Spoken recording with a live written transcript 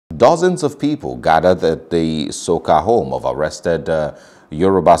Dozens of people gathered at the Soka home of arrested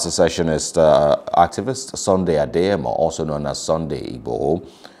Yoruba secessionist activist Sunday Adeyemo, also known as Sunday Igboho,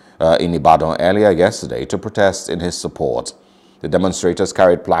 in Ibadan earlier yesterday to protest in his support. The demonstrators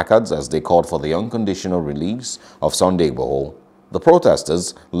carried placards as they called for the unconditional release of Sunday Igboho. The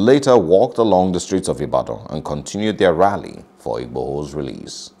protesters later walked along the streets of Ibadan and continued their rally for Igboho's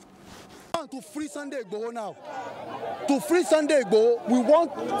release. To free Sunday Igboho now. To free Sunday Igboho, we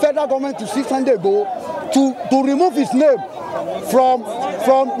want federal government to see Sunday Igboho to remove his name from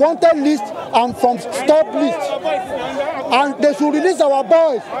wanted list and from stop list. And they should release our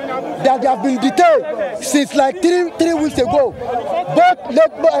boys that they have been detained since like three weeks ago.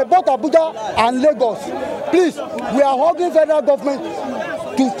 Both Abuja and Lagos. Please, we are urging federal government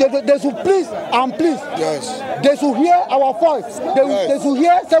they should please and please. Yes. They should hear our voice. They should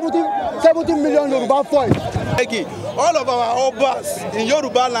hear 70 million Yoruba voice. Begging all of our Obas in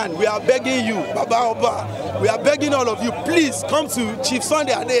Yoruba land, we are begging you, Baba Oba, we are begging all of you, please come to Chief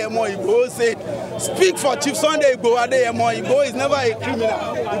Sunday Adeyemo. Igboho said, speak for Chief Sunday Adeyemo. Igboho is never a criminal.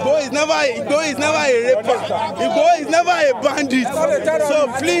 Igboho is never a rapper. Igboho is never a bandit. So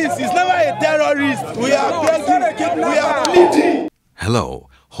please, he's never a terrorist. We are begging, we are pleading. Hello,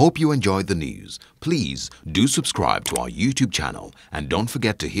 hope you enjoyed the news. Please do subscribe to our YouTube channel and don't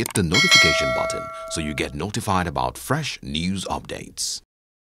forget to hit the notification button so you get notified about fresh news updates.